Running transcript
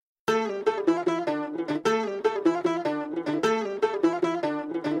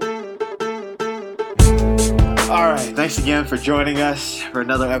right, thanks again for joining us for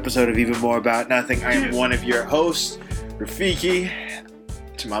another episode of Even More About Nothing. I am one of your hosts, Rafiki.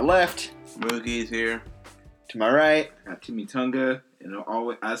 To my left, Mookie's here. To my right, got Timmy Tunga, and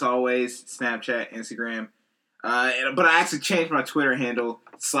as always, Snapchat, Instagram. But I actually changed my Twitter handle,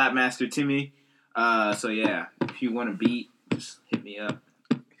 Slapmaster Timmy. So yeah, if you want to beat, just hit me up.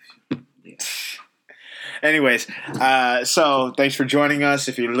 Yeah. Anyways, so thanks for joining us.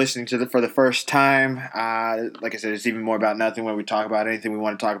 If you're listening for the first time, like I said, it's Even More About Nothing, where we talk about anything we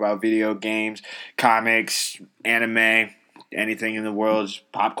want to talk about: video games, comics, anime, anything in the world,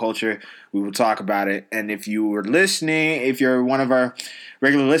 pop culture. We will talk about it. And if you were listening, if you're one of our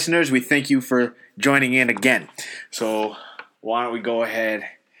regular listeners, we thank you for joining in again. So why don't we go ahead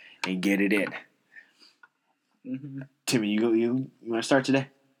and get it in? Mm-hmm. Timmy, you want to start today?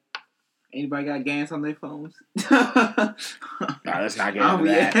 Anybody got games on their phones? Nah, let's not get into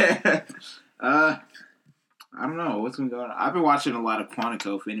that. I don't know what's been going on. I've been watching a lot of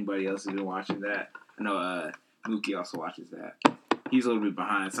Quantico. If anybody else has been watching that, I know Mookie also watches that. He's a little bit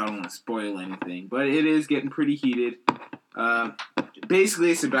behind, so I don't want to spoil anything. But it is getting pretty heated.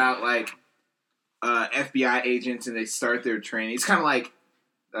 Basically, it's about like FBI agents, and they start their training. It's kind of like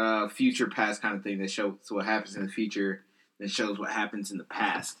future past kind of thing that shows what happens in the future, that shows what happens in the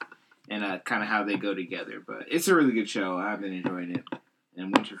past. And kind of how they go together. But it's a really good show. I've been enjoying it.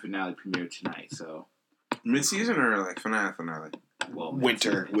 And winter finale premiered tonight, so. Mid-season or like finale? Well,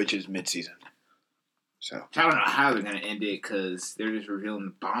 Winter, which is mid-season. So I don't know how they're going to end it because they're just revealing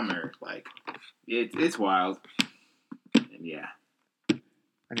the bomber. Like, it's wild. And yeah.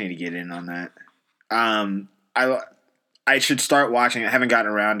 I need to get in on that. I should start watching it. I haven't gotten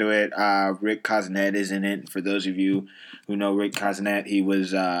around to it. Rick Cosnet is in it. For those of you who know Rick Cosnet, he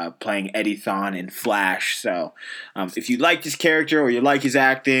was playing Eddie Thawne in Flash. So if you like his character or you like his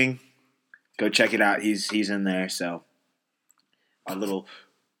acting, go check it out. He's in there. So a little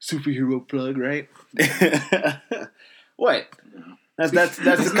superhero plug, right? What? That's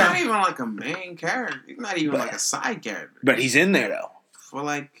He's not even like a main character. He's not even like a side character. But he's in there though. For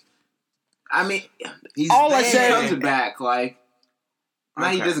like. I mean, he's all there. I said comes back. Like, now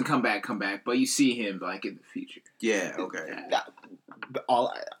Okay. he doesn't come back, but you see him like in the future. Yeah. Okay.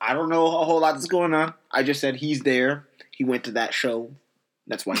 I don't know a whole lot that's going on. I just said he's there. He went to that show.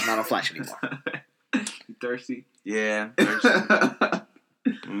 That's why he's not on Flash anymore. You thirsty? Yeah.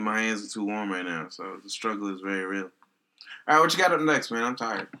 My hands are too warm right now, so the struggle is very real. All right, what you got up next, man? I'm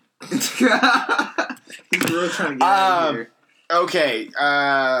tired. He's really trying to get out of here. Okay.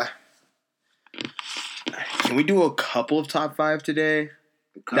 Can we do a couple of top 5 today?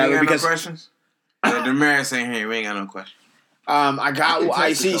 You ain't got no questions? Damaris ain't here. We ain't got no questions. I got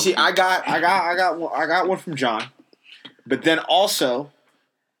one from John, but then also,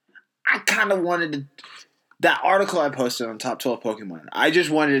 I kind of wanted to that article I posted on top 12 Pokemon. I just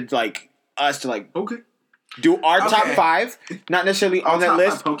wanted us to do our top 5, not necessarily on that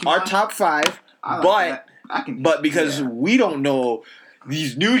list. Our top 5, but because we don't know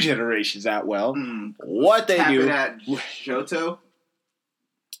these new generations that well, what they do. It at Johto.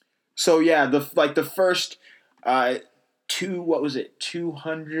 So yeah, the first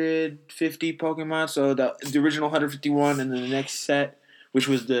 250 Pokemon. So the original 151, and then the next set, which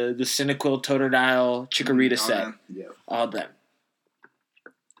was the Cyndaquil, Totodile, Chikorita set. All of them.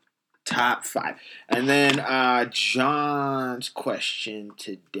 Top 5. And then John's question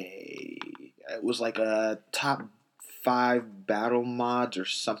today. It was like a top 5 battle mods or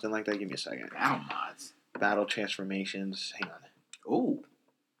something like that. Give me a second. Battle mods. Battle transformations. Hang on. Oh.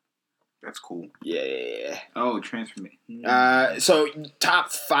 That's cool. Yeah. Oh, transformation. So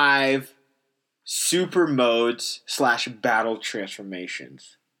top 5 super modes / battle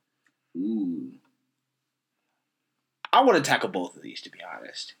transformations. Ooh. I want to tackle both of these, to be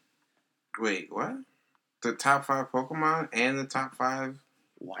honest. Wait, what? The top 5 Pokemon and the top 5?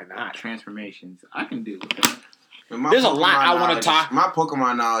 Why not? Transformations. I can do that. There's a lot I want to talk. My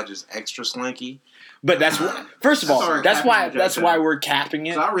Pokemon knowledge is extra slinky. But that's first of all, that's why we're capping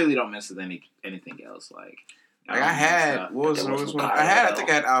it. So I really don't mess with anything else. I had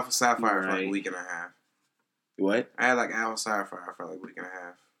Alpha Sapphire for like a week and a half. What? I had like Alpha Sapphire for like a week and a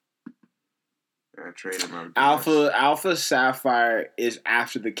half. And I traded my Alpha Sapphire is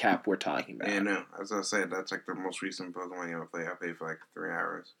after the cap we're talking about. Yeah, no. As I said, that's like the most recent Pokemon you ever played. I played for like 3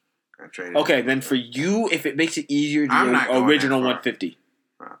 hours. I traded. Okay, then for you, if it makes it easier to do original 150.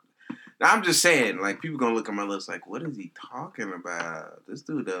 I'm just saying, like, people gonna look at my list like, what is he talking about? This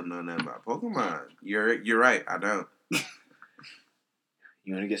dude doesn't know nothing about Pokemon. You're right, I don't.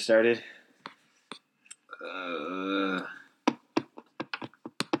 You want to get started? Let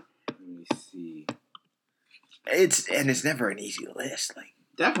me see. It's never an easy list. Like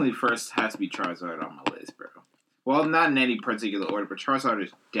Definitely first has to be Charizard on my list, bro. Well, not in any particular order, but Charizard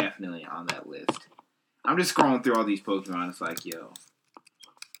is definitely on that list. I'm just scrolling through all these Pokemon. It's like, yo,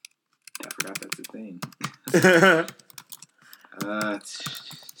 I forgot that's a thing.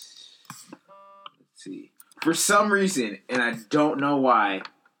 Let's see. For some reason, and I don't know why,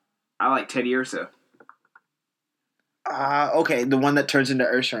 I like Teddy Ursa. Okay, the one that turns into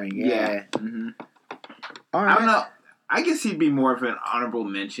Ursaring. Yeah. Mm-hmm. All right. I don't know. I guess he'd be more of an honorable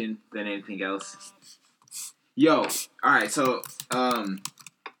mention than anything else. Yo, alright, so,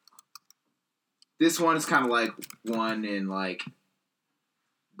 this one is kind of like one and, like,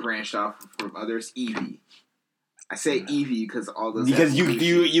 branched off from others. Eevee. I say Eevee because all those... Because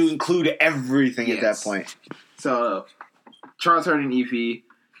you include everything at that point. So, Charizard and Eevee.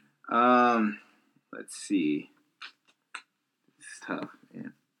 Let's see. This is tough,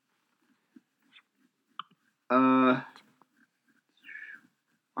 man.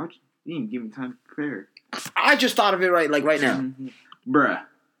 You didn't give me time to prepare. I just thought of it right now. Bruh.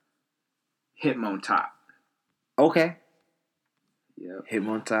 Hitmontop. Okay. Yep.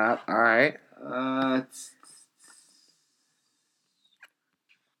 Hitmontop. All right. This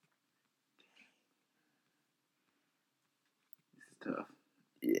is tough.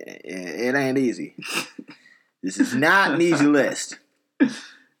 Yeah, it ain't easy. This is not an easy list.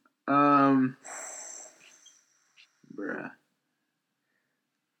 Bruh.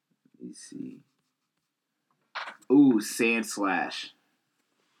 Let me see. Ooh, Sandslash.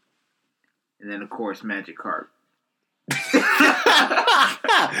 And then, of course, Magikarp. All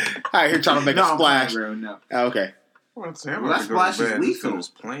right, you're trying to make a splash. Bro, no. Okay. Well, that Splash is lethal. Was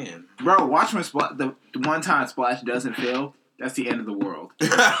playing. Bro, watch when the one time Splash doesn't fail, that's the end of the world.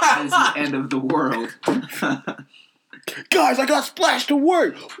 That is the end of the world. Guys, I got Splash to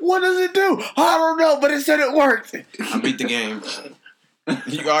work. What does it do? I don't know, but it said it worked. I beat the game.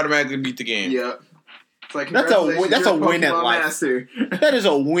 You automatically beat the game. Yep. It's like, that's a win at life. Master. That is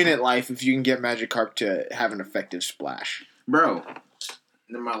a win at life if you can get Magikarp to have an effective splash. Bro,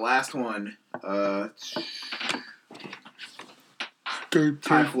 then my last one,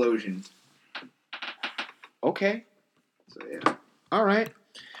 Typhlosion. Okay. So yeah. All right.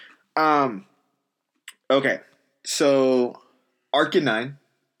 Okay. So Arcanine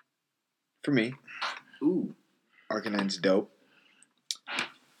for me. Ooh. Arcanine's dope.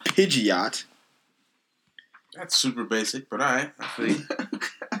 Pidgeot. That's super basic, but alright. I feel you.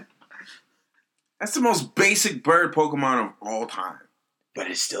 That's the most basic bird Pokemon of all time. But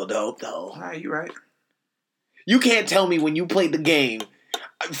it's still dope, though. Alright, you're right. You can't tell me when you played the game.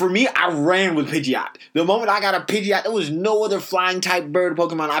 For me, I ran with Pidgeot. The moment I got a Pidgeot, there was no other flying type bird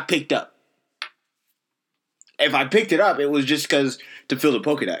Pokemon I picked up. If I picked it up, it was just because to fill the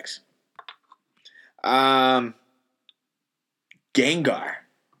Pokedex. Gengar. Gengar.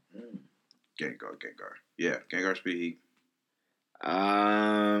 Yeah, Gengar speed.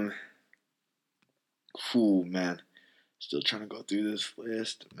 Cool, man. Still trying to go through this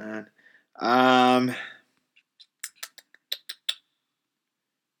list, man.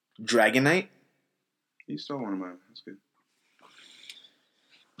 Dragonite. You stole one of mine. That's good.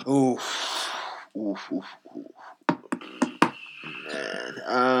 Ooh.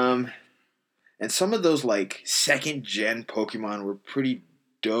 Man. And some of those like second gen Pokemon were pretty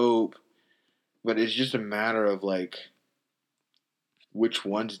dope, but it's just a matter of like which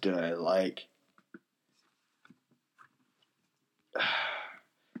ones did I like.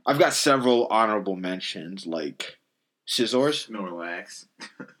 I've got several honorable mentions, like Scizors. Snorlax.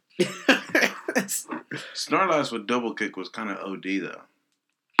 Snorlax with double kick was kind of OD though.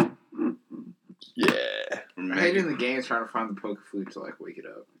 Yeah. I hate in the games trying to find the Pokeflute to like wake it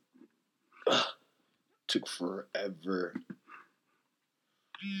up. Took forever.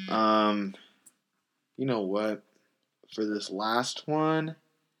 You know what? For this last one,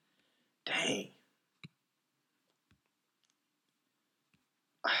 dang.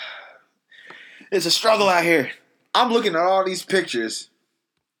 It's a struggle out here. I'm looking at all these pictures.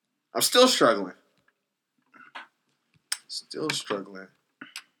 I'm still struggling.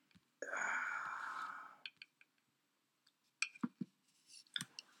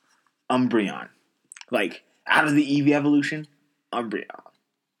 Umbreon. Like, out of the Eevee evolution, Umbreon.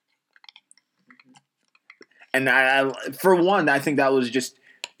 And I for one, I think that was just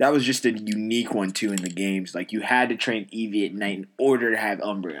a unique one too in the games. Like, you had to train Eevee at night in order to have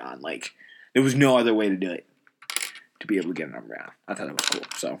Umbreon. Like, there was no other way to do it to be able to get an Umbreon. I thought that was cool.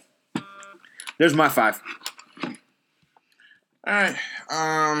 So, there's my 5. All right.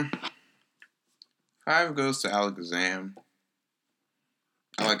 5 goes to Alakazam.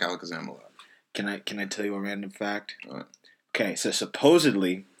 I like Alakazam a lot. Can I tell you a random fact? What? Okay, so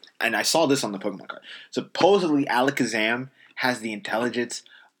supposedly, and I saw this on the Pokemon card. Supposedly, Alakazam has the intelligence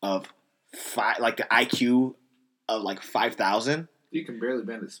of the IQ of like 5,000. You can barely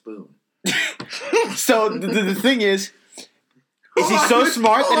bend a spoon. So the thing is he so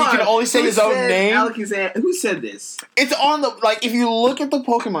smart that he can only say his own name? Alakazam. Who said this? It's on the if you look at the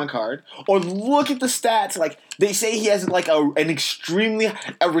Pokemon card or look at the stats, they say he has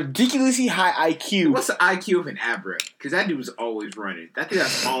a ridiculously high IQ. What's the IQ of an Abra? Because that dude was always running. I think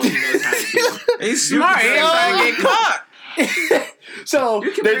that's all he knows how to do. He's smart. He ain't gonna get caught. So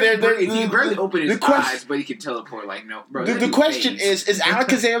he can barely open his eyes, but he can teleport. No, bro. The question is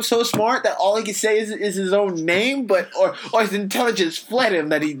Alakazam so smart that all he can say is his own name, or his intelligence fled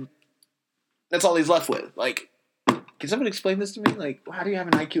him that's all he's left with? Can someone explain this to me? How do you have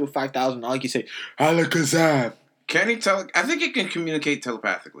an IQ of 5,000? All you can say Alakazam. Can he tell? I think he can communicate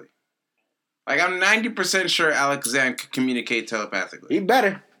telepathically. I'm 90% sure Alakazam can communicate telepathically. He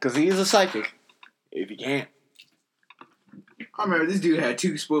better, because he's a psychic. If he can't. I remember this dude had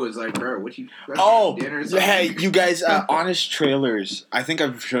 2 spoons. Bro, what you? Dinner or something? Hey, you guys, Honest Trailers. I think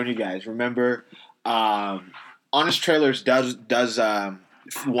I've shown you guys. Remember, Honest Trailers does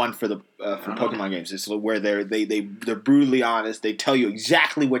one for for Pokemon games. It's where they're brutally honest. They tell you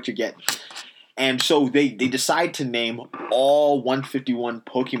exactly what you're getting. And so they decide to name all 151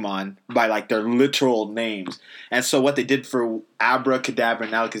 Pokemon by their literal names. And so what they did for Abra, Kadabra,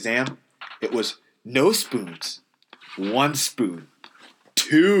 and Alakazam, it was no spoons. 1 spoon,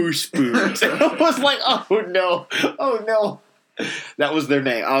 2 spoons. I was like, oh no. That was their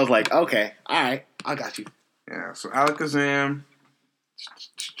name. I was like, okay, all right, I got you. Yeah, so Alakazam.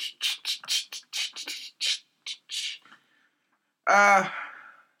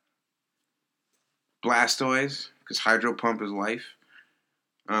 Blastoise, because Hydro Pump is life.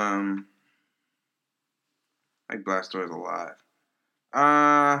 I like Blastoise a lot.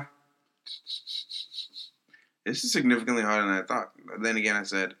 This is significantly harder than I thought. Then again, I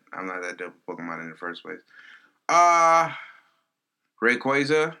said I'm not that dope at Pokemon in the first place.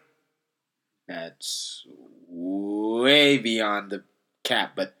 Rayquaza. That's way beyond the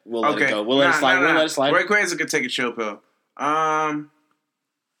cap, but we'll let it go. We'll let it slide. We'll let it slide. Rayquaza could take a chill pill. Entei?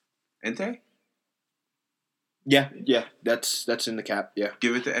 Yeah. That's in the cap. Yeah.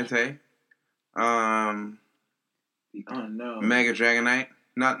 Give it to Entei. Oh no. Mega Dragonite.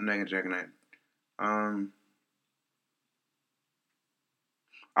 Not Mega Dragonite.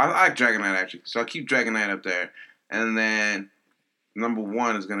 I like Dragonite, actually. So I'll keep Dragonite up there. And then number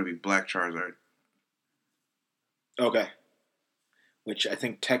 1 is going to be Black Charizard. Okay. Which I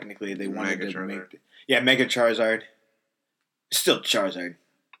think technically they wanted Mega to Charizard. make. Yeah, Mega Charizard. Still Charizard.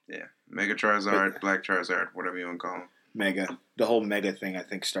 Yeah. Mega Charizard, Black Charizard, whatever you want to call him. Mega. The whole Mega thing, I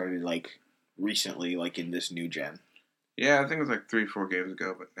think, started recently, in this new gen. Yeah, I think it was 3-4 games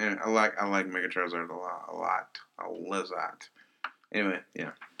ago. But I like Mega Charizard a lot. Anyway,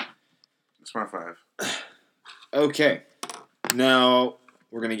 yeah. It's my 5. Okay. Now,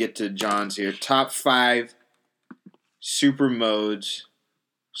 we're going to get to John's here. Top 5 super modes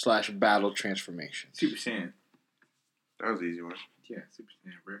 / battle transformations. Super Saiyan. That was an easy one. Yeah, Super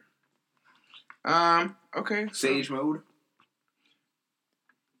Saiyan, bro. Okay. Sage mode.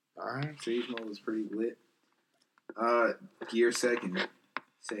 Alright. Sage mode is pretty lit. Gear second.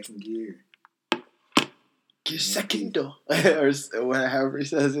 Second gear. Gear secondo. Or however he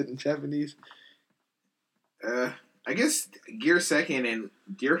says it in Japanese. I guess Gear second and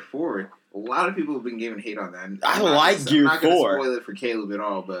Gear 4. A lot of people have been giving hate on that. I like Gear 4. I'm not going to spoil it for Caleb at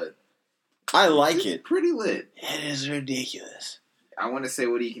all, but I like it. It's pretty lit. It is ridiculous. I want to say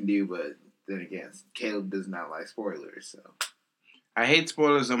what he can do, but then again, Caleb does not like spoilers, so. I hate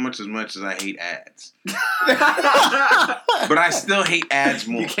spoilers as much as I hate ads. But I still hate ads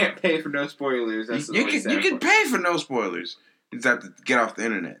more. You can't pay for no spoilers. That's you can pay for no spoilers. You just have to get off the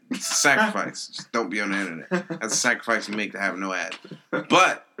internet. It's a sacrifice. Just don't be on the internet. That's a sacrifice you make to have no ads.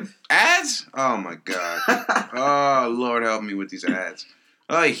 But ads? Oh my god. Oh Lord, help me with these ads.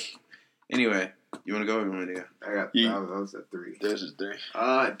 Oy. Anyway, you want to go or you want me to go? I was at 3. This is 3.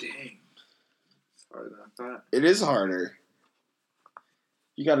 Dang. It's harder than I thought. It is harder.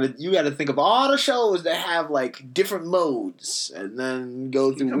 You gotta think of all the shows that have different modes, and then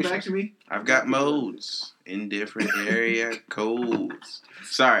go through. Come back to me. I've got modes in different area codes.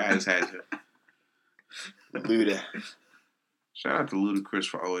 Sorry, I just had to. Luda. Shout out to Ludacris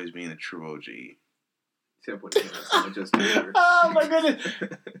for always being a true OG. Except when Justin Bieber. Oh my goodness!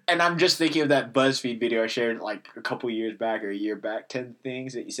 And I'm just thinking of that BuzzFeed video I shared a couple years back or a year back. 10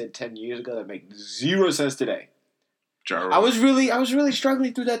 things that you said 10 years ago that make 0 sense today. Ja Rule. I was really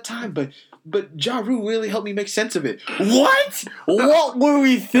struggling through that time, but Ja Rule really helped me make sense of it. What? What were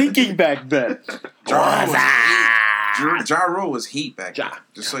we thinking back then? Ja Rule was heat back then.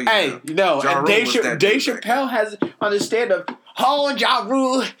 Just so you know. Hey, Ja and Rule was that Dave dude back Chappelle has on his stand-up, "Oh, Ja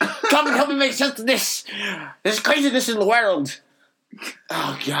Rule, come and help me make sense of this. There's craziness in the world."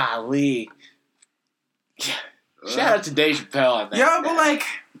 Oh, golly. Shout out to Dave Chappelle. I think. Yeah, but like,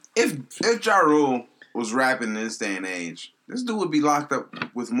 if Ja Rule was rapping in this day and age, this dude would be locked up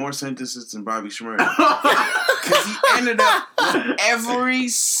with more sentences than Bobby Shmurda. Because he ended up with every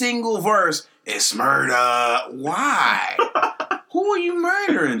single verse, "It's murder." Why? Who are you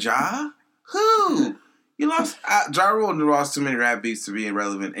murdering, Ja? Who? You lost... Ja Rule lost too many rap beats to be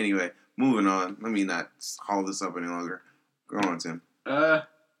irrelevant. Anyway, moving on. Let me not haul this up any longer. Go on, Tim.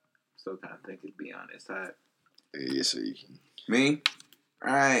 Still kind of thinking, to be honest. Yes, sir. Me?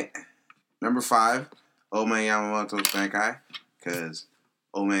 All right. Number 5, Old Man Yamamoto's Bankai. Because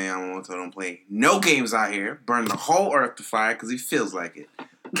Old Man Yamamoto don't play no games out here. Burn the whole earth to fire because he feels like it.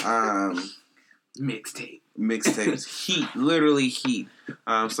 Mixtapes. Heat. Literally heat.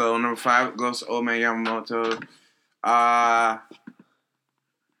 So number 5 goes to Old Man Yamamoto. I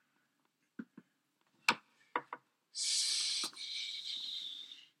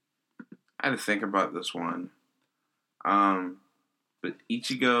had to think about this one. But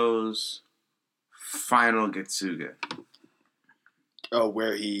Ichigo's final Getsuga. Oh,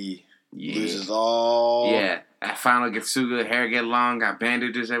 where he loses all... Yeah, that final Getsuga, hair get long, got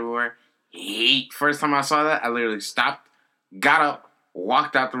bandages everywhere. First time I saw that, I literally stopped, got up,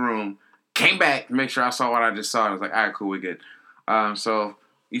 walked out the room, came back to make sure I saw what I just saw. I was like, all right, cool, we're good. So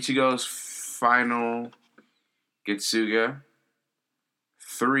Ichigo's final Getsuga.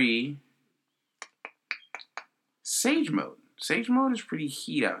 3, Sage Mode. Sage Mode is pretty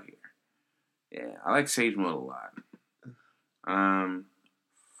heat out here. Yeah, I like Sage Mode a lot.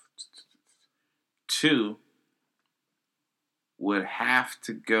 2 would have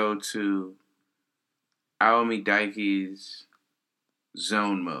to go to Aomi Daiki's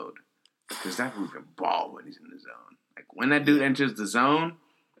Zone Mode. Because that dude can ball when he's in the zone. Like, when that dude enters the zone,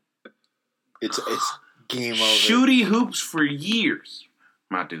 it's game over. Shooty hoops for years,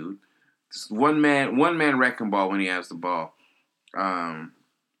 my dude. Just one man wrecking ball when he has the ball.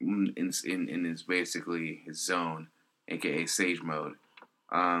 In his basically his zone, aka Sage Mode.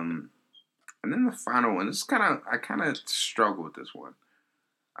 And then the final one. I kind of struggle with this one.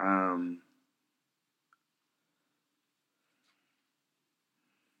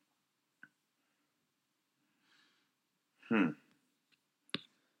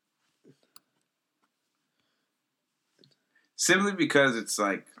 Simply because it's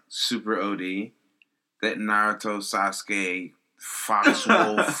like super OD that Naruto, Sasuke, Fox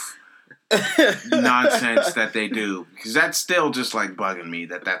Wolf nonsense that they do, because that's still just like bugging me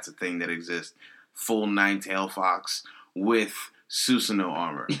that's a thing that exists. Full 9-tail fox with Susanoo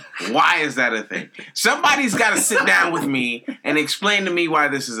armor. Why is that a thing? Somebody's got to sit down with me and explain to me why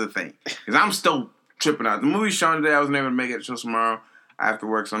this is a thing, because I'm still tripping out. The movie's showing today. I wasn't able to make it till tomorrow after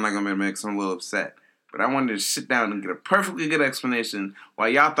work, so I'm not gonna be able to make it, so I'm a little upset. But I wanted to sit down and get a perfectly good explanation why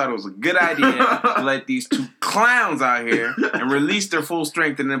y'all thought it was a good idea to let these 2 clowns out here and release their full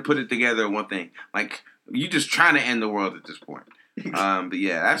strength and then put it together in one thing. Like, you just trying to end the world at this point. But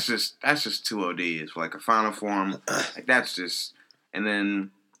yeah, that's just too OD. It's like a final form. Like, that's just... And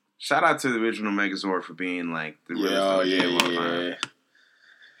then, shout out to the original Megazord for being like the realest of all time.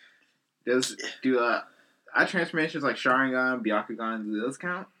 Do eye transformations like Sharingan, Byakugan, do those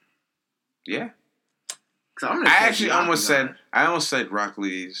count? Yeah. I almost said Rock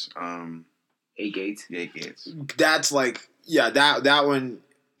Lee's 8 Gates. 8 Gates. That's like, yeah, that one.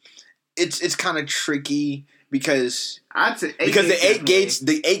 It's kind of tricky because I'd say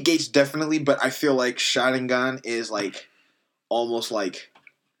the 8 gates definitely, but I feel like Sharingan is like almost like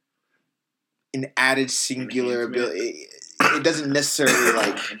an added singular ability. It doesn't necessarily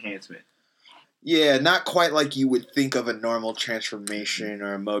like enhancement. Yeah, not quite like you would think of a normal transformation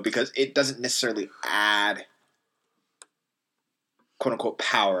or a mode, because it doesn't necessarily add quote unquote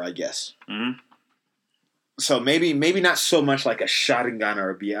power, I guess. Mm-hmm. So maybe not so much like a Sharingan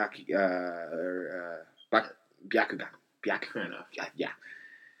or a Byakugan. Fair enough. Yeah.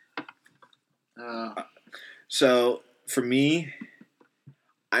 So for me,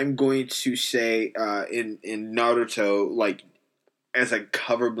 I'm going to say in Naruto, like as a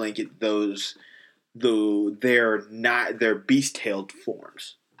cover blanket, they're beast-tailed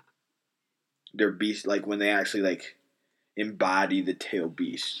forms. They're beast, like when they actually like embody the tail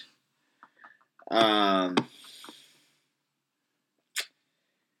beast.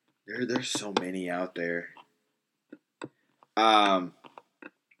 There's so many out there.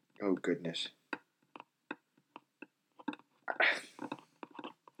 Oh goodness.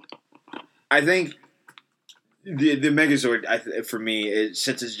 I think the Megazord, for me,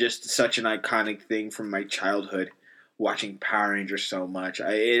 since it's just such an iconic thing from my childhood, watching Power Rangers so much,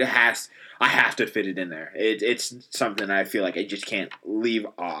 I have to fit it in there. It's something I feel like I just can't leave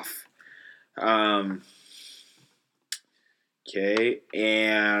off. Okay,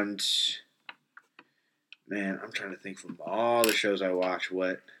 and man, I'm trying to think from all the shows I watch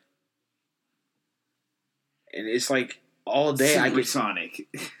what, and it's like all day I get Sonic.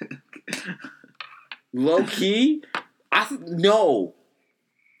 low key. No.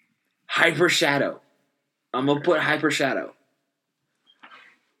 Hyper Shadow. I'm gonna put Hyper Shadow.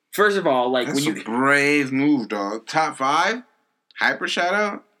 First of all, like That's when a brave move, dog. Top 5, Hyper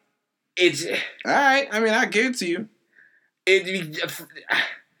Shadow. it's All right. I mean, I give it to you.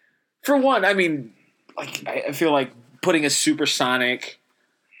 For one, I mean, like I feel like putting a supersonic,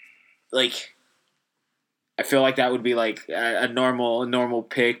 like I feel like that would be like a normal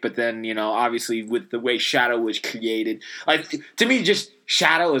pick, but then obviously with the way Shadow was created, like to me, just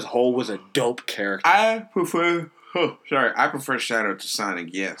Shadow as a whole was a dope character. I prefer Shadow to Sonic.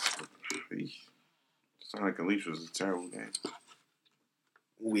 Yes, Sonic Unleashed was a terrible game.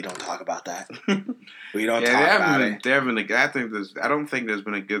 We don't talk about that. We don't Yeah, talk about it. I don't think there's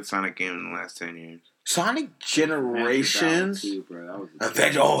been a good Sonic game in the last 10 years. Sonic Generations. Too, bro.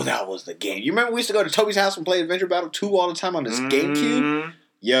 Adventure. Oh, that was the game. You remember we used to go to Toby's house and play Adventure Battle 2 all the time on this GameCube?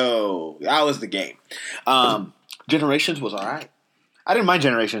 Yo, that was the game. Generations was all right. I didn't mind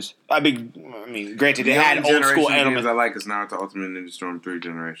Generations. I mean, granted, it had old school elements. I like is Naruto Ultimate Ninja Storm 3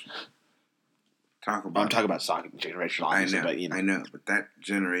 Generations. I'm talking about Sonic Generations, obviously. I know, but that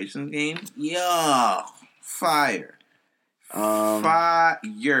Generations game, fire.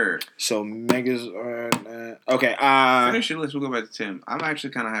 Fire. So Megas. Okay. Finish your list. We'll go back to Tim. I'm actually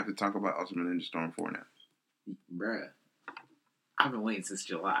kind of happy to talk about Ultimate Ninja Storm 4 now. Bruh, I've been waiting since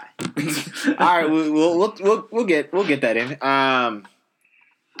July. All right, we'll get that in.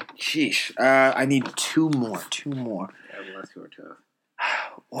 Sheesh. I need two more. Yeah, let's go tough.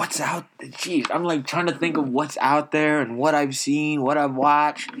 What's out? Jeez, I'm like trying to think of what's out there and what I've seen, what I've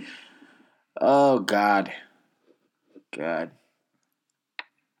watched. Oh God.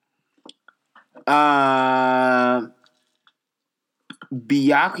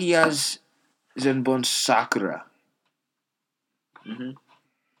 Byakuya's Zenbon Sakura. Mm-hmm.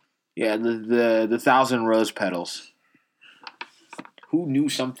 Yeah, the Thousand Rose Petals. Who knew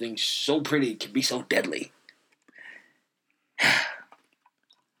something so pretty could be so deadly?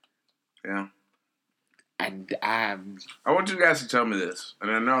 Yeah. And I want you guys to tell me this, and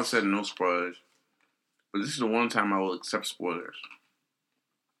I know I said no spoilers, but this is the one time I will accept spoilers.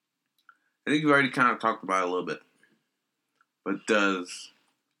 I think you've already kind of talked about it a little bit, but does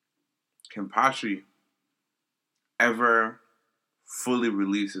Kenpachi ever fully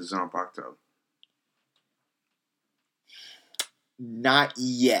release his Zanpakuto? Not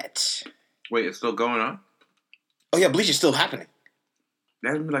yet. Wait, it's still going on? Oh yeah, Bleach is still happening.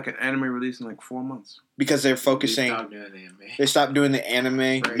 There hasn't been like an anime release in like 4 months. Because they're focusing. They stopped doing the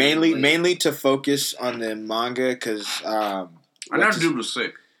anime mainly to focus on the manga because. I know dude was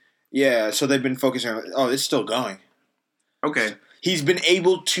sick. Yeah, so they've been focusing on. Oh, it's still going. Okay. He's been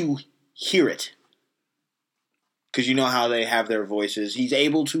able to hear it. Because you know how they have their voices. He's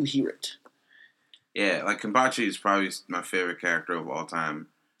able to hear it. Yeah, like Kenpachi is probably my favorite character of all time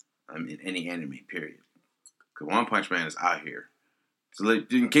in any anime, period. Because One Punch Man is out here. So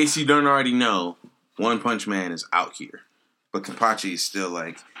like, in case you don't already know, One Punch Man is out here. But Kenpachi is still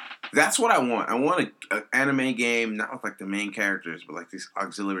like... That's what I want. I want an anime game, not with like the main characters, but like these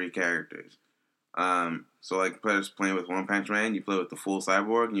auxiliary characters. So like players playing with One Punch Man, you play with the full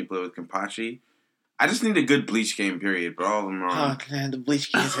cyborg, and you play with Kenpachi. I just need a good Bleach game, period. But all of them are... Oh, man, the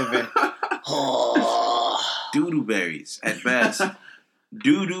Bleach games have been... Doo-doo berries at best.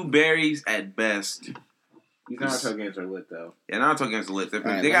 Doo-doo berries at best. These Naruto games are lit, though. Yeah, Naruto games are lit. They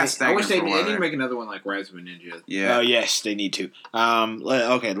got stagnant. I wish they need to make another one like Rise of a Ninja. Yeah. Oh, yes, they need to.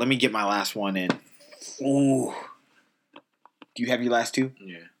 Okay, let me get my last one in. Ooh. Do you have your last two?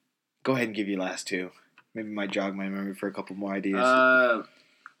 Yeah. Go ahead and give your last two. Maybe might jog my memory for a couple more ideas.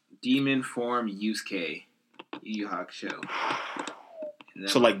 Demon Form Yusuke. Yu Yu Hakusho.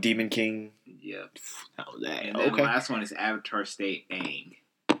 So like Demon King? Yep. Oh, that. And then the last one is Avatar State Aang.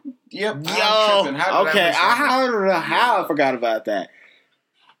 Yep. Yo, okay. I don't know how I forgot about that.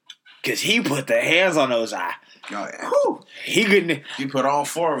 Because he put the hands on those eyes. Oh, yeah. Whew. He couldn't. He put all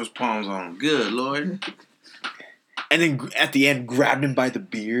 4 of his palms on him. Good Lord. And then at the end, grabbed him by the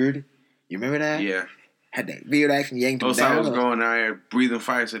beard. You remember that? Yeah. Had that weird action yanked him Osai down. was going out here breathing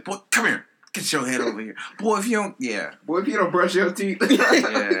fire. Said, "Boy, come here, get your head over here, boy. If you don't, yeah, Boy, if you don't brush your teeth,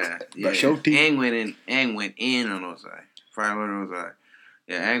 yeah, Brush your teeth. Aang went in on Osai. Fire Lord Osai.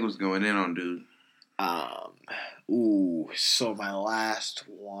 Yeah, Aang was going in on dude. So my last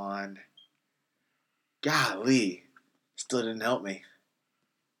one. Golly, still didn't help me.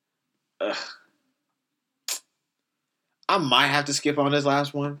 Ugh. I might have to skip on this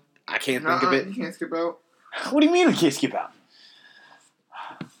last one. I can't think of it. You can't skip out. What do you mean I can't skip out?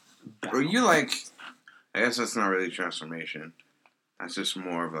 Or you like? I guess that's not really transformation. That's just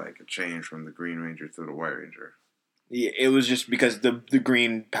more of like a change from the Green Ranger to the White Ranger. Yeah, it was just because the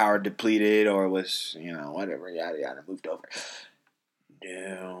green power depleted or was, whatever, yada yada, moved over.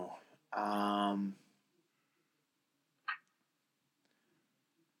 No.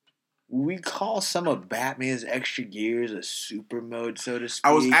 We call some of Batman's extra gears a super mode, so to speak.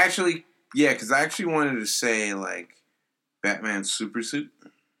 I was actually, because I actually wanted to say like Batman's super suit.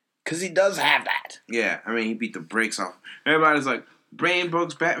 Because he does have that. Yeah, I mean he beat the brakes off. Everybody's like, Bane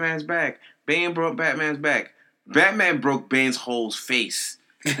broke Batman's back. Bane broke Batman's back. Batman broke Bane's whole face.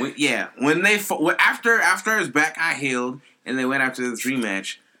 After his back got healed and they went after this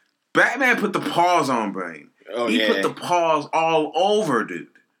rematch, Batman put the paws on Bane. He put the paws all over dude.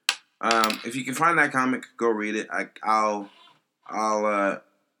 If you can find that comic, go read it. I'll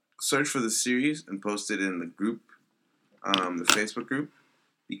search for the series and post it in the group, the Facebook group,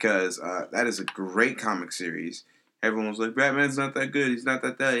 because that is a great comic series. Everyone was like, Batman's not that good. He's not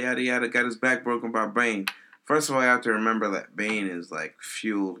that yada yada. Got his back broken by Bane. First of all, you have to remember that Bane is like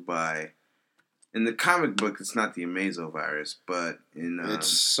fueled by. In the comic book, it's not the Amazo virus, but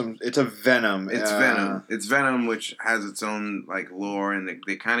it's a venom. It's venom. It's venom, which has its own like lore, and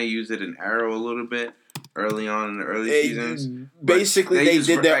they kind of use it in Arrow a little bit early on in the early seasons. Basically, they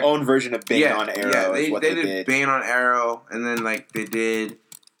did their own version of Bane on Arrow. Yeah, they did Bane on Arrow, and then like they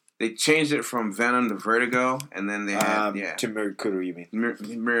changed it from Venom to Vertigo, and then they had to Mirakuru. You mean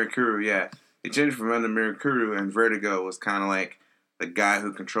Mirakuru? Yeah, they changed it from Venom to Mirakuru, and Vertigo was kind of like the guy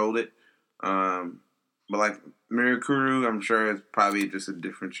who controlled it. But like Mirakuru, I'm sure it's probably just a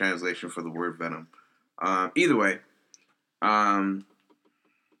different translation for the word Venom. Either way, Batman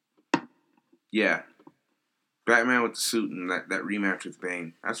with the suit and that rematch with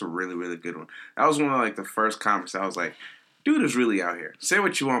Bane. That's a really, really good one. That was one of like the first comics I was like, dude is really out here. Say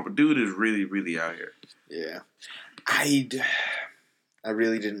what you want, but dude is really, really out here. Yeah, I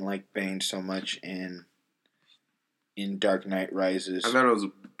really didn't like Bane so much in Dark Knight Rises. I thought it was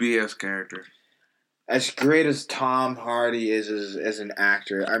a BS character. As great as Tom Hardy is as an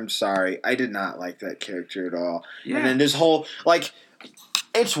actor, I'm sorry, I did not like that character at all. Yeah. And then this whole, like,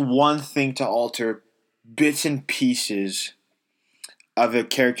 it's one thing to alter bits and pieces of a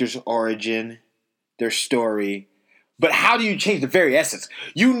character's origin, their story, but how do you change the very essence?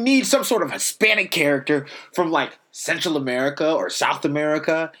 You need some sort of Hispanic character from, like, Central America or South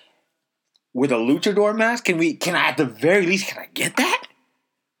America with a luchador mask? Can I at the very least, can I get that?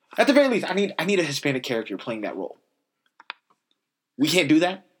 At the very least, I need a Hispanic character playing that role. We can't do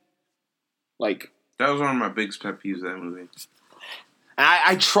that? Like, that was one of my biggest pet peeves of that movie.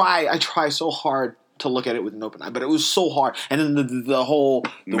 I try so hard to look at it with an open eye, but it was so hard. And then the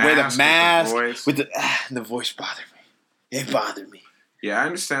way the mask with the voice bothered me. It bothered me. Yeah, I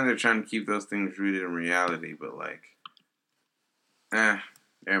understand they're trying to keep those things rooted in reality, but like, never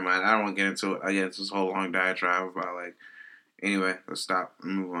mind. I don't want to get into it. I get into this whole long diatribe about like. Anyway, let's stop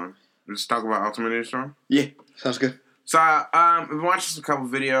and move on. Let's talk about Ultimate Ninja Storm. Yeah, sounds good. So I've been watching a couple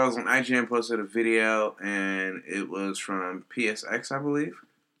videos on IGN. Posted a video, and it was from PSX, I believe.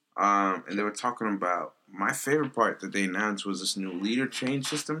 And they were talking about my favorite part that they announced was this new leader change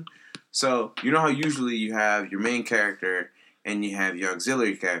system. So you know how usually you have your main character and you have your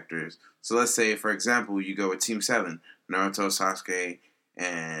auxiliary characters. So let's say, for example, you go with Team 7, Naruto, Sasuke,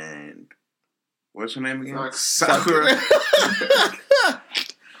 and what's her name again? Sakura.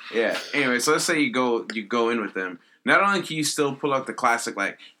 Yeah. Anyway, so let's say you go in with them. Not only can you still pull out the classic,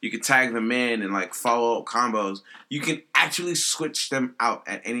 like, you can tag them in and, like, follow up combos, you can actually switch them out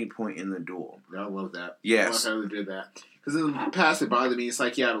at any point in the duel. I love that. Yes. I love how they did that. Because in the past, it bothered me. It's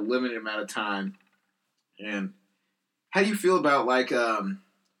like you had a limited amount of time. And how do you feel about, like,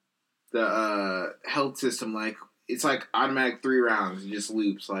 the health system? Like, it's like automatic 3 rounds. It just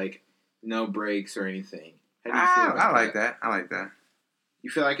loops, like, no breaks or anything. How do you feel about I like that. I like that. You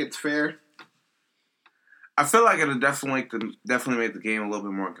feel like it's fair? I feel like it'll definitely make the game a little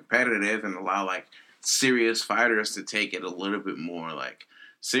bit more competitive and allow like serious fighters to take it a little bit more like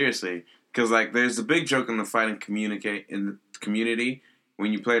seriously. Because like there's a big joke in the fighting community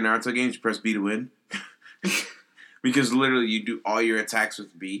when you play Naruto games, you press B to win. because literally you do all your attacks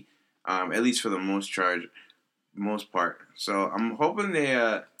with B, at least for the most part. So I'm hoping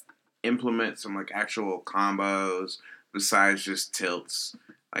they implement some like actual combos besides just tilts.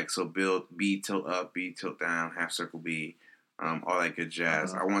 Like so, build B tilt up, B tilt down, half circle B, all that good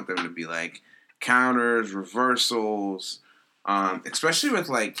jazz. I want them to be like counters, reversals, especially with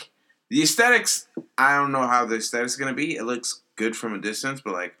like the aesthetics. I don't know how the aesthetics is gonna be. It looks good from a distance,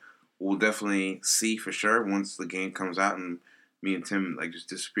 but like we'll definitely see for sure once the game comes out and me and Tim like just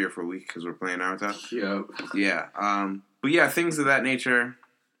disappear for a week because we're playing Naruto. Yep. Yeah. But yeah, things of that nature.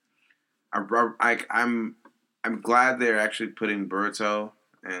 I'm glad they're actually putting Boruto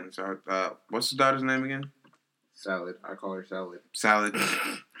and what's the daughter's name again? Salad. I call her Salad. Salad.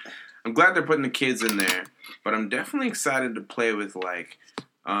 I'm glad they're putting the kids in there, but I'm definitely excited to play with like,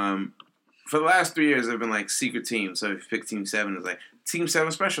 for the last 3 years, I've been like secret team. So if you pick Team 7, it's like Team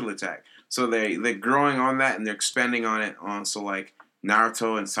 7 special attack. So they're growing on that and they're expanding on it. So like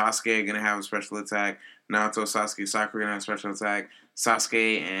Naruto and Sasuke are gonna have a special attack. Naruto, Sasuke, Sakura are gonna have a special attack.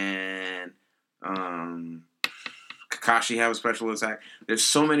 Sasuke and Kakashi have a special attack. There's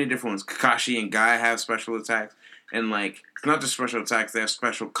so many different ones. Kakashi and Guy have special attacks. And, like, it's not just special attacks. They have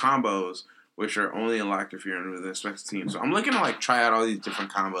special combos, which are only unlocked if you're in the special team. So I'm looking to, like, try out all these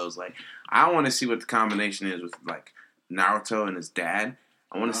different combos. Like, I want to see what the combination is with, like, Naruto and his dad.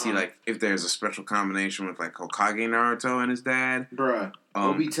 I want to see, like, if there's a special combination with, like, Hokage Naruto and his dad. Bruh.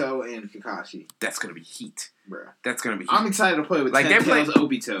 Obito and Kakashi. That's going to be heat. Bruh. That's going to be heat. I'm excited to play with like, Ten Tails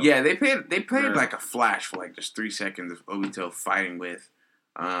Obito. Yeah, they played like, a flash for, like, just 3 seconds of Obito fighting with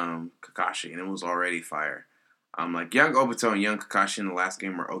Kakashi, and it was already fire. Like, young Obito and young Kakashi in the last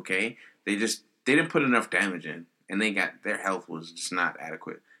game were okay. They didn't put enough damage in, and their health was just not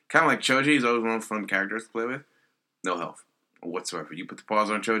adequate. Kind of like Choji is always one of the fun characters to play with. No health whatsoever. You put the pause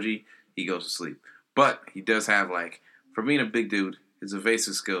on Choji, he goes to sleep. But he does have, like, for being a big dude, his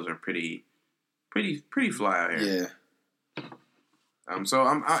evasive skills are pretty fly out here. Yeah. So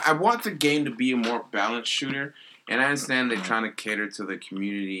I want the game to be a more balanced shooter, and I understand they're trying to cater to the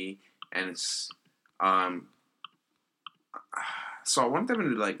community, and it's so I want them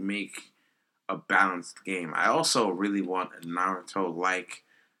to like make a balanced game. I also really want a Naruto-like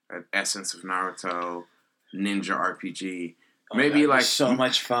essence of Naruto ninja RPG. Maybe like so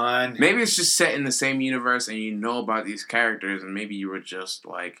much fun. Maybe it's just set in the same universe, and you know about these characters, and maybe you were just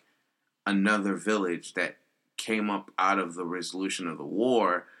like another village that came up out of the resolution of the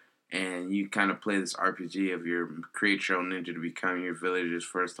war, and you kind of play this RPG of your create your own ninja to become your village's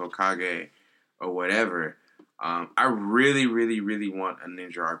first Hokage or whatever. I really, really, really want a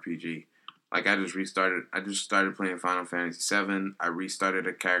ninja RPG. Like I just started playing Final Fantasy VII. I restarted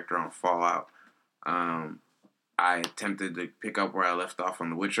a character on Fallout. I attempted to pick up where I left off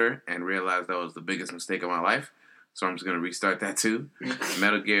on The Witcher and realized that was the biggest mistake of my life. So I'm just going to restart that too.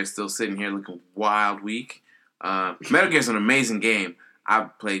 Metal Gear is still sitting here looking wild weak. Metal Gear is an amazing game.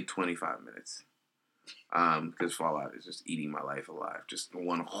 I've played 25 minutes. Because Fallout is just eating my life alive. Just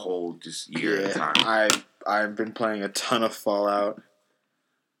one whole year at a time. I've been playing a ton of Fallout.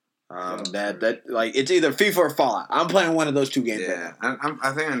 That like it's either FIFA or Fallout. I'm playing one of those two games. Yeah,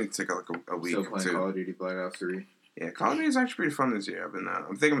 I think I need to take like a week Still or playing two. Call of Duty Black Ops 3. Yeah, Call of Duty is actually pretty fun this year.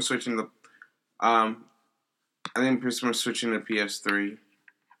 I'm thinking I'm switching the. I think I'm pretty much switching to PS3.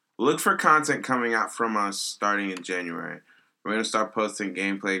 Look for content coming out from us starting in January. We're gonna start posting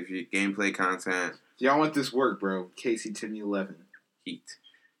gameplay content. Y'all want this work, bro? Casey 1011. Heat.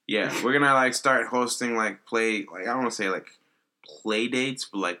 Yeah, we're gonna like start hosting I don't want to say like play dates,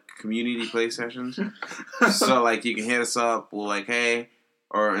 but like community play sessions. So like you can hit us up. We'll like hey,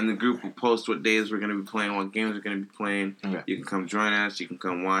 or in the group we'll post what days we're gonna be playing, what games we're gonna be playing. Okay. You can come join us. You can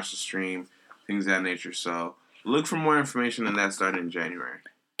come watch the stream, things of that nature. So look for more information on that starting in January.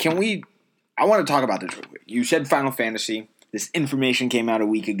 I want to talk about this real quick. You said Final Fantasy. This information came out a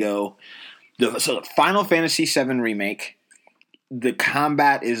week ago. So the Final Fantasy VII Remake, the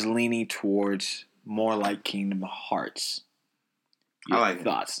combat is leaning towards more like Kingdom Hearts. I like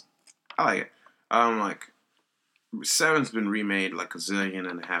thoughts? it. I like it. Like 7's been remade like a zillion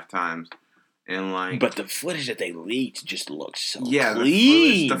and a half times, and like. But the footage that they leaked just looks so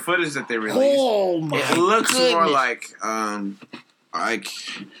clean. The footage that they released. Oh my! It looks goodness. more like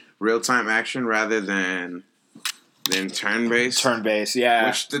real time action rather than turn-based. Turn-based, yeah.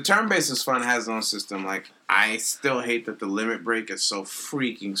 Which the turn-based is fun, has its own system. Like, I still hate that the limit break is so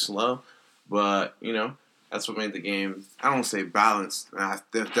freaking slow. But, you know, that's what made the game, I don't want to say balanced.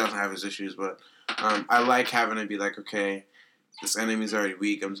 It doesn't have its issues, but I like having it be like, okay, this enemy's already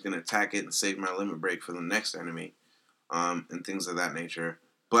weak. I'm just going to attack it and save my limit break for the next enemy. And things of that nature.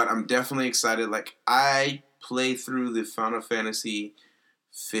 But I'm definitely excited. Like, I play through the Final Fantasy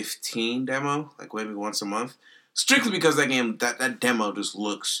 15 demo, like maybe once a month, strictly because that game, that demo just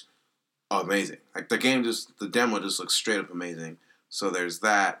looks amazing. Like, the demo just looks straight up amazing. So there's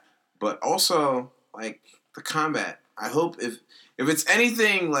that. But also, like, the combat. I hope if it's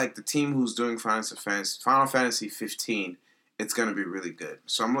anything like the team who's doing Final Fantasy 15, it's going to be really good.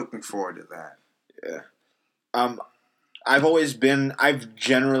 So I'm looking forward to that. Yeah. I've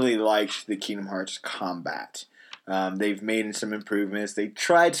generally liked the Kingdom Hearts combat. They've made some improvements. They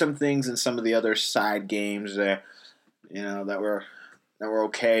tried some things in some of the other side games that were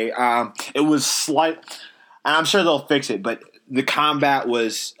okay. It was slight, and I'm sure they'll fix it, but the combat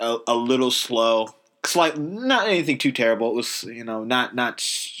was a little slow. Not anything too terrible. It was, not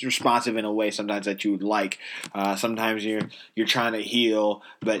responsive in a way sometimes that you would like. Sometimes you're trying to heal,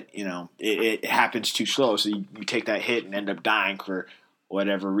 but it happens too slow, so you take that hit and end up dying for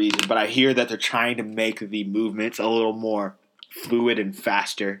whatever reason. But I hear that they're trying to make the movements a little more fluid and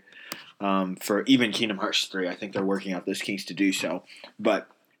faster for even Kingdom Hearts 3. I think they're working out those kinks to do so. But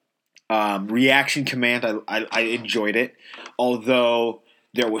reaction command, I enjoyed it, although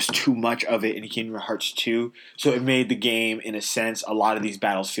there was too much of it in Kingdom Hearts 2, so it made the game, in a sense, a lot of these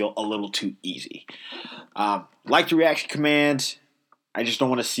battles feel a little too easy. Like the reaction command, I just don't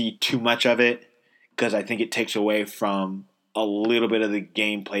want to see too much of it, because I think it takes away from a little bit of the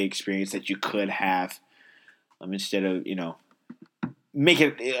gameplay experience that you could have, instead of, make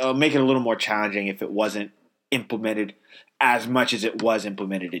it a little more challenging if it wasn't implemented as much as it was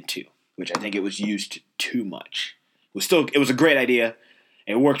implemented in 2, which I think it was used too much. It was a great idea.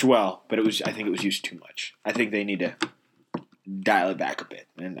 It worked well, but I think it was used too much. I think they need to dial it back a bit,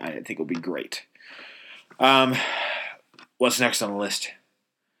 and I think it'll be great. What's next on the list?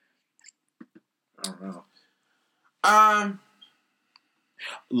 I don't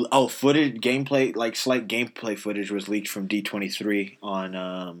know. Footage, gameplay, like slight gameplay footage was leaked from D23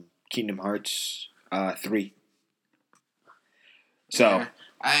 on Kingdom Hearts 3. So,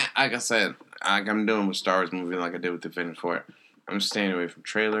 like I said, I'm doing with Star Wars movie like I did with Defending for it. I'm staying away from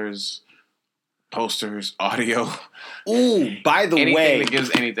trailers, posters, audio. Ooh, by the anything way, that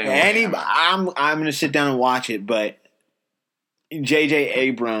gives anything away. I'm gonna sit down and watch it, but J.J.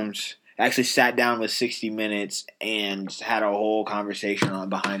 Abrams actually sat down with 60 Minutes and had a whole conversation on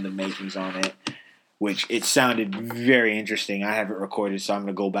behind the makings on it, which it sounded very interesting. I haven't recorded, so I'm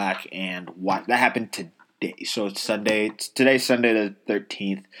gonna go back and watch. That happened today, so it's Sunday. Today's Sunday the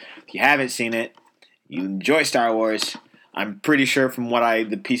 13th. If you haven't seen it, you enjoy Star Wars. I'm pretty sure from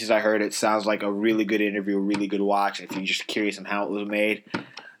the pieces I heard, it sounds like a really good interview, a really good watch. If you're just curious on how it was made,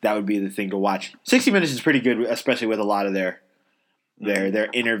 that would be the thing to watch. 60 Minutes is pretty good, especially with a lot of their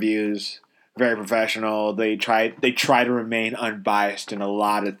interviews. Very professional. They try to remain unbiased in a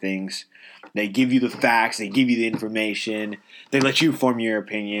lot of things. They give you the facts. They give you the information. They let you form your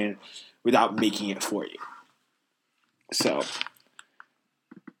opinion without making it for you. So,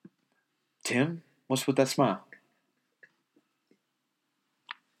 Tim, what's with that smile?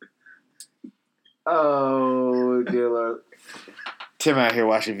 Oh, dear Lord. Tim out here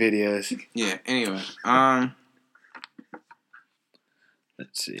watching videos. Yeah, anyway.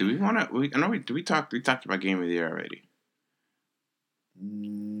 Let's see. Do we want to... We talked about Game of the Year already.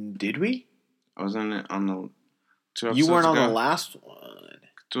 Did we? I was on the 2 episodes You weren't ago. on the last one.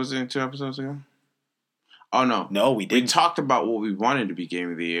 Was it 2 episodes ago? Oh, no. No, we didn't. We talked about what we wanted to be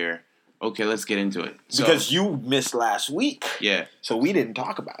Game of the Year. Okay, let's get into it. Because you missed last week. Yeah. So we didn't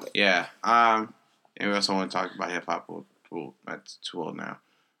talk about it. Yeah. And we also want to talk about hip-hop. Well, that's too old now.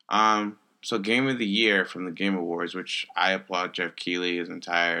 So Game of the Year from the Game Awards, which I applaud Jeff Keighley, his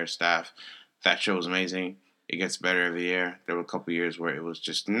entire staff. That show was amazing. It gets better every year. There were a couple years where it was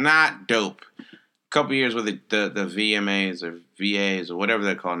just not dope. A couple years where the VMAs or VAs or whatever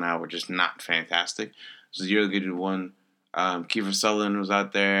they're called now were just not fantastic. This was a really good one. Kiefer Sutherland was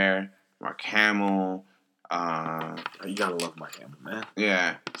out there. Mark Hamill. You gotta love Mark Hamill, man.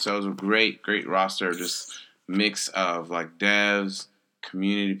 Yeah. So it was a great roster. Just mix of like devs,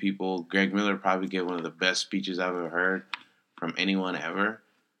 community people. Greg Miller probably gave one of the best speeches I've ever heard from anyone ever.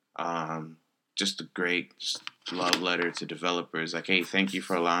 Just a great love letter to developers. Like, hey, thank you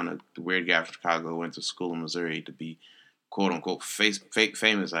for allowing the weird guy from Chicago who went to school in Missouri to be quote unquote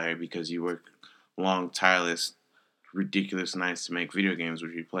famous out here because you work long, tireless, ridiculous nights to make video games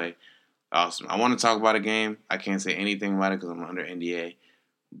which we play. Awesome. I want to talk about a game. I can't say anything about it because I'm under NDA.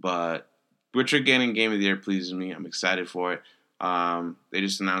 But Witcher getting Game of the Year pleases me. I'm excited for it. They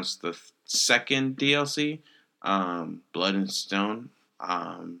just announced the second DLC, Blood and Stone.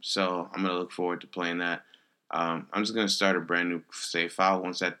 So I'm going to look forward to playing that. I'm just gonna start a brand new save file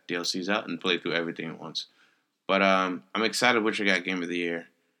once that DLC's out and play through everything at once. But I'm excited. Witcher got Game of the Year.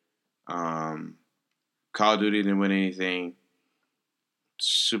 Call of Duty didn't win anything.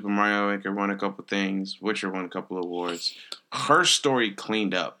 Super Mario Maker won a couple things. Witcher won a couple of awards. Her Story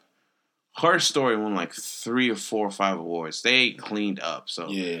cleaned up. Her Story won like 3 or 4 or 5 awards. They cleaned up. So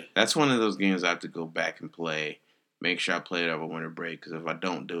Yeah. that's one of those games I have to go back and play. Make sure I play it over winter break. Because if I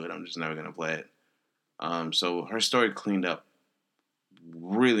don't do it, I'm just never going to play it. So Her Story cleaned up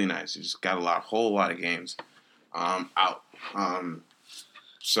really nice. It just got a whole lot of games out.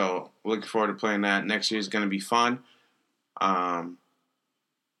 So looking forward to playing that. Next year is going to be fun.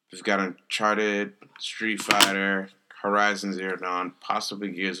 We've got Uncharted, Street Fighter, Horizon Zero Dawn, possibly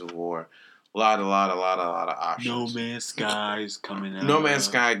Gears of War. A lot of options. No Man's Sky is coming out. No Man's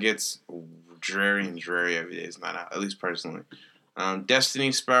Sky gets dreary and dreary every day. It's not out, at least personally.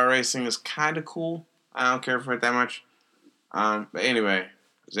 Destiny Sparrow Racing is kind of cool. I don't care for it that much. But anyway,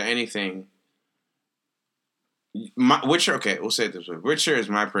 is there anything? Witcher, okay, we'll say it this way. Witcher is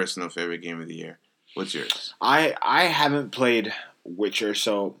my personal favorite game of the year. What's yours? I haven't played Witcher,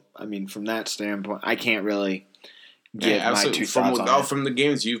 so I mean, from that standpoint, I can't really give my 2 thoughts on it. From the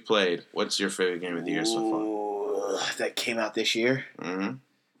games you've played, what's your favorite game of the year so far? That came out this year? Mm-hmm.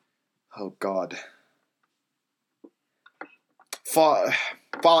 Oh, God. Fallout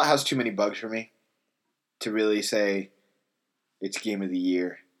has too many bugs for me to really say it's game of the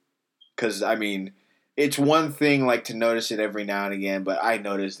year. Because, I mean, it's one thing like to notice it every now and again, but I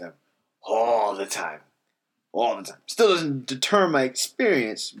notice them all the time. All the time. Still doesn't deter my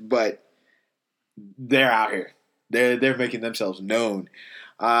experience, but they're out here. They're making themselves known.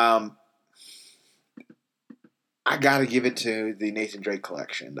 I gotta give it to the Nathan Drake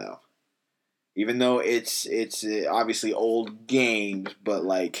collection, though. Even though it's obviously old games, but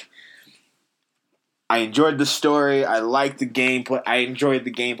like I enjoyed the story. I liked the gameplay. I enjoyed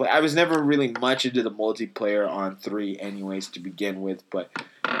the gameplay. I was never really much into the multiplayer on 3 anyways to begin with, but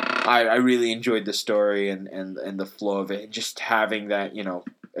I really enjoyed the story and the flow of it. And just having that,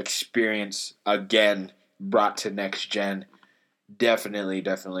 experience again brought to next gen. Definitely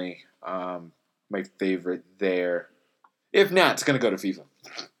my favorite there. If not, it's going to go to FIFA.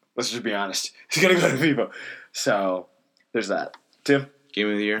 Let's just be honest. It's going to go to FIFA. So, there's that. Tim? Game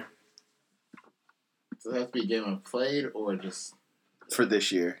of the year? Does it have to be a game I've played or just... For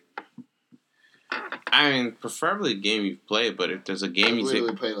this year. I mean, preferably a game you've played, but if there's a game I've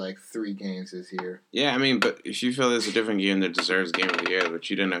literally played like 3 games this year. Yeah, I mean, but if you feel there's a different game that deserves Game of the Year, but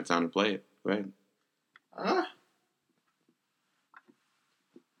you didn't have time to play it, go ahead. I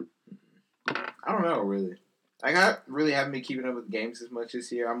don't know, really. I really haven't been keeping up with games as much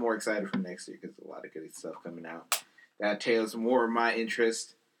this year. I'm more excited for next year because there's a lot of good stuff coming out that tails more of my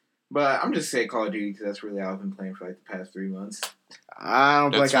interest. But I'm just saying Call of Duty because that's really all I've been playing for like the past 3 months. I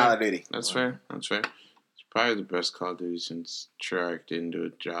don't play Call of Duty. That's fair. It's probably the best Call of Duty since Treyarch didn't do a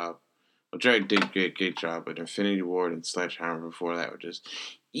job. Well, Treyarch did get a great job, but Infinity Ward and Sledgehammer before that were just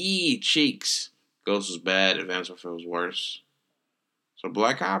cheeks. Ghost was bad. Advanced Warfare was worse. So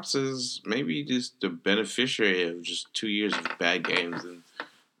Black Ops is maybe just the beneficiary of just 2 years of bad games. And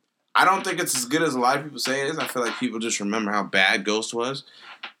I don't think it's as good as a lot of people say it is. I feel like people just remember how bad Ghost was.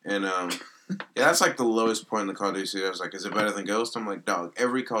 And that's like the lowest point in the Call of Duty series. I was like, is it better than Ghost? I'm like, dog,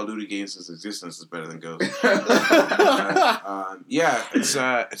 every Call of Duty game since existence is better than Ghost. Yeah,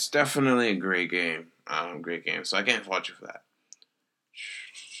 it's definitely a great game. Great game. So I can't fault you for that.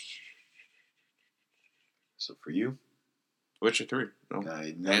 So for you? Witcher 3. No.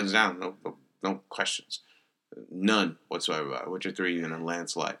 Hands down. No questions. None whatsoever. Witcher 3 in a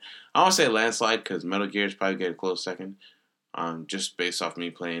landslide. I want to say landslide because Metal Gear is probably get a close second. Just based off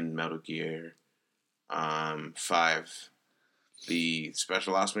me playing Metal Gear 5, the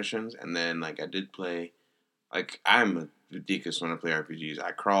special ops missions, and then like I did play, like I'm ridiculous when I play RPGs.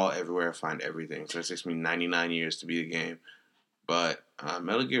 I crawl everywhere, I find everything. So it takes me 99 years to beat a game. But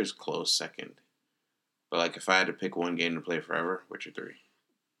Metal Gear is close second. But like if I had to pick one game to play forever, Witcher 3.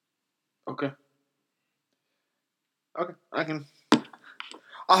 Okay. I'll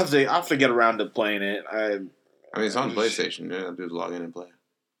have to get around to playing it. I mean, it's on PlayStation. Yeah, I'll do log in and play.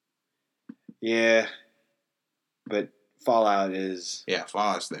 Yeah, but Fallout is... Yeah,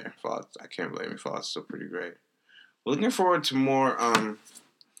 Fallout's there. I can't blame you. Fallout's still pretty great. Looking forward to more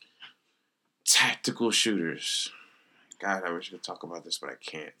tactical shooters. God, I wish I could talk about this, but I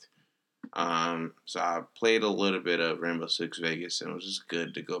can't. So I played a little bit of Rainbow Six Vegas, and it was just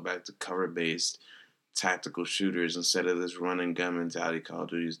good to go back to cover-based tactical shooters instead of this run and gun mentality Call of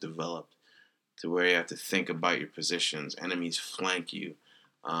Duty has developed, to where you have to think about your positions. Enemies flank you.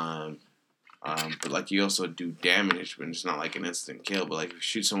 But like you also do damage, but it's not like an instant kill. But like if you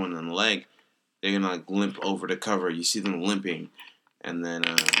shoot someone in the leg, they're gonna like limp over the cover. You see them limping, and then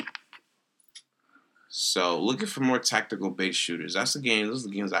so looking for more tactical based shooters. That's the game. Those are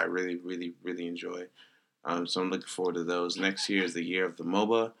the games I really, really, really enjoy. So I'm looking forward to those. Next year is the year of the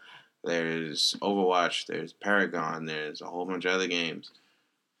MOBA. There's Overwatch. There's Paragon. There's a whole bunch of other games.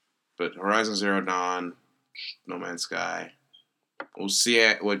 But Horizon Zero Dawn, No Man's Sky. We'll see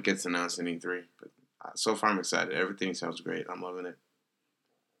what gets announced in E3. But so far, I'm excited. Everything sounds great. I'm loving it.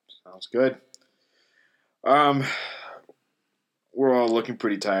 Sounds good. We're all looking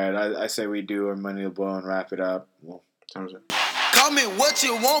pretty tired. I say we do our Money to Blow and wrap it up. Well, Sounds good. Call me what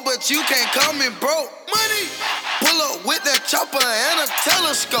you want, but you can't call me broke. Money. Pull up with that chopper and a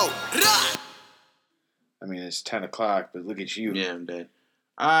telescope. I mean, it's 10 o'clock, but look at you. Yeah, I'm dead.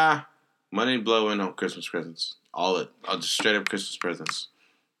 Money blowing on Christmas presents. All just straight up Christmas presents.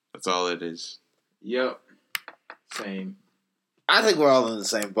 That's all it is. Yep. Same. I think we're all in the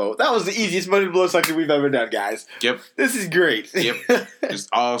same boat. That was the easiest Money to Blow section we've ever done, guys. Yep. This is great. Yep. Just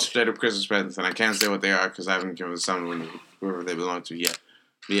all straight up Christmas presents. And I can't say what they are because I haven't given someone whoever they belong to yet.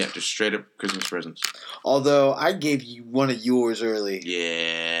 But yeah, just straight up Christmas presents. Although, I gave you one of yours early.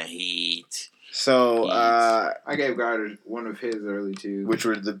 Yeah, heat. So, I gave Goddard one of his early too. which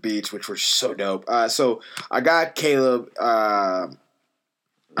were the beats, which were so dope. So, I got Caleb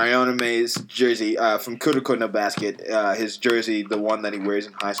Iona May's jersey from Kuroko no Basket. His jersey, the one that he wears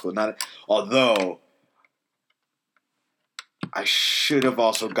in high school. Although, I should have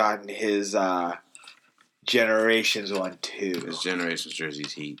also gotten his Generations one too. His Generations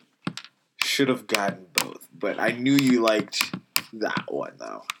jersey's heat. Should have gotten both, but I knew you liked that one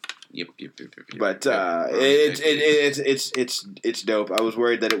though. Yep. But it's dope. I was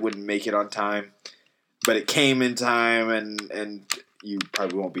worried that it wouldn't make it on time, but it came in time, and you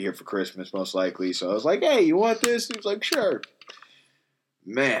probably won't be here for Christmas most likely. So I was like, "Hey, you want this?" He was like, "Sure."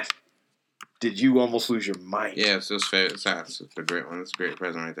 Man, did you almost lose your mind? Yeah, it's his favorite. It's a great one. It's a great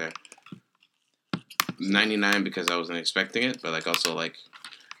present right there. 99 because I wasn't expecting it, but like also like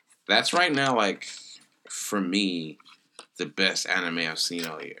that's right now like for me the best anime I've seen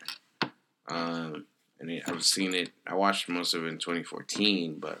all year. I've seen it. I watched most of it in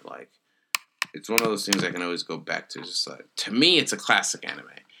 2014, but like it's one of those things I can always go back to. Just like to me, it's a classic anime.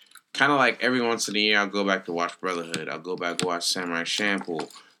 Kind of like every once in a year, I'll go back to watch Brotherhood. I'll go back and watch Samurai Champloo.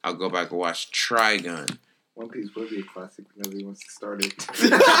 I'll go back and watch Trigun. One Piece would be a classic because he wants to start it.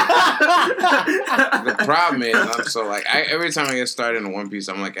 The problem is, every time I get started in One Piece,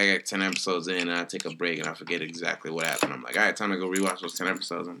 I'm like, I get 10 episodes in, and I take a break, and I forget exactly what happened. I'm like, all right, time to go rewatch those 10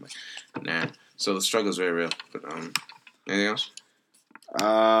 episodes. I'm like, nah. So the struggle's very real. But anything else?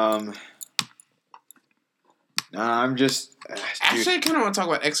 No, I'm just. Actually, I kind of want to talk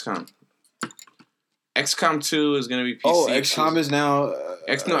about XCOM. XCOM 2 is going to be PC. Oh, XCOM is now.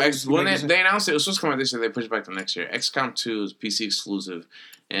 When they announced it was supposed to come out this year. They pushed it back to next year. XCOM 2 is PC exclusive,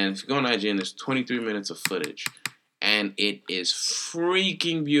 and if you go on IGN, there's 23 minutes of footage, and it is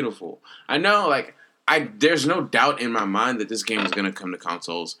freaking beautiful. I know, there's no doubt in my mind that this game is going to come to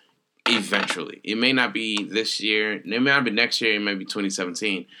consoles eventually. It may not be this year. It may not be next year. It might be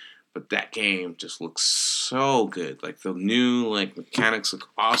 2017. But that game just looks so good. Like the new mechanics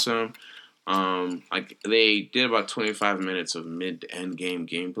look awesome. They did about 25 minutes of mid to end game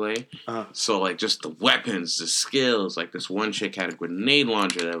gameplay. So just the weapons, the skills. Like this one chick had a grenade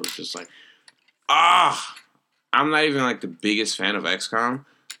launcher that was just I'm not even the biggest fan of XCOM,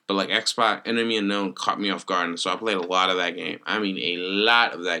 but Xbox Enemy Unknown caught me off guard, and so I played a lot of that game. I mean, a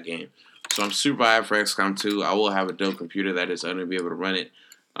lot of that game. So I'm super hyped for XCOM 2. I will have a dope computer that is going to be able to run it.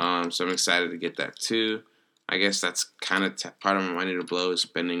 So I'm excited to get that too. I guess that's kind of part of my money to blow is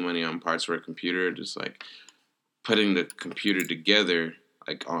spending money on parts for a computer, just putting the computer together,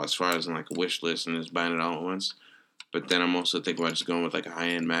 as far as a wish list and just buying it all at once. But then I'm also thinking about just going with a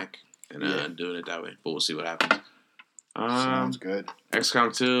high-end Mac and doing it that way. But we'll see what happens. Sounds good.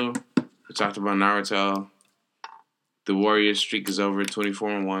 XCOM 2. We talked about Naruto. The Warriors streak is over,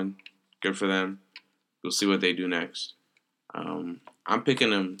 24-1. Good for them. We'll see what they do next. I'm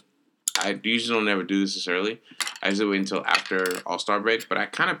picking them. I usually don't never do this early. I usually wait until after All-Star break, but I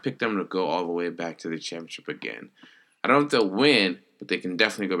kind of picked them to go all the way back to the championship again. I don't know if they'll win, but they can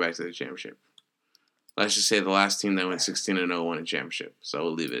definitely go back to the championship. Let's just say the last team that went 16-0 won a championship, so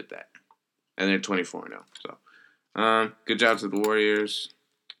we'll leave it at that. And they're 24-0. So, good job to the Warriors.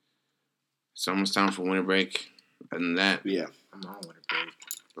 It's almost time for winter break. Other than that, Yeah. I'm on winter break.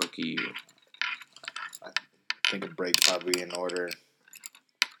 lucky you. I think a break probably in order.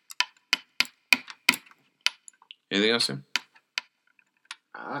 Anything else, Sam?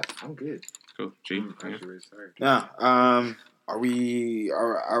 I'm good. Cool. G. Yeah. Are we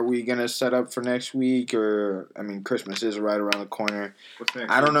gonna set up for next week, or I mean, Christmas is right around the corner. What's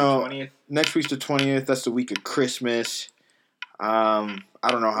next? I don't week, know. the 20th? Next week's the 20th. That's the week of Christmas. I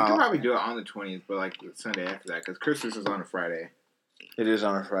don't know We could how probably do it on the 20th, but like the Sunday after that, because Christmas is on a Friday. it is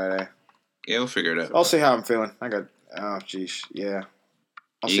on a Friday. Yeah, we'll figure it out. I'll see how I'm feeling. I got yeah.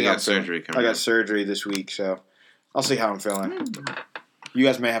 I'll You see how got I'm feeling. surgery coming I got up. surgery this week, so I'll see how I'm feeling. You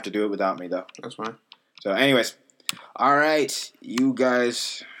guys may have to do it without me though. That's fine. So, anyways, all right, you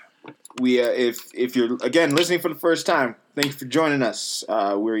guys. We if you're again listening for the first time, thank you for joining us.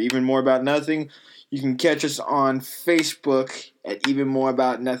 We're Even More About Nothing. You can catch us on Facebook at Even More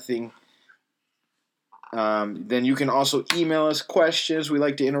About Nothing. Then you can also email us questions. We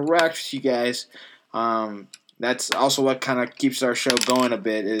like to interact with you guys. That's also what kind of keeps our show going a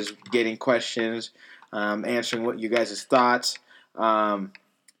bit, is getting questions, answering what you guys' thoughts. To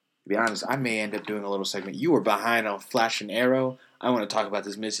be honest, I may end up doing a little segment. You were behind on Flash and Arrow. I want to talk about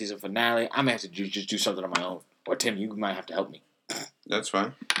this mid-season finale. I may have to just do something on my own. Or Tim, you might have to help me. That's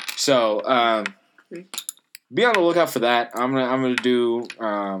fine. So be on the lookout for that. I'm gonna do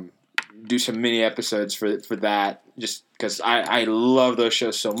some mini episodes for that, just because I love those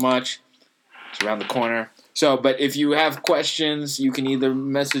shows so much. It's around the corner. So, but if you have questions, you can either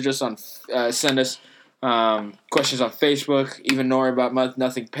message us on, send us questions on Facebook, Even More About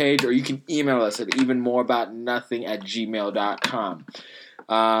Nothing page, or you can email us at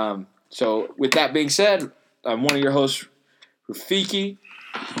evenmoreaboutnothing@gmail.com. So, with that being said, I'm one of your hosts, Rafiki,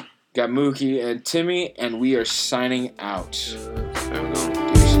 got Mookie and Timmy, and we are signing out.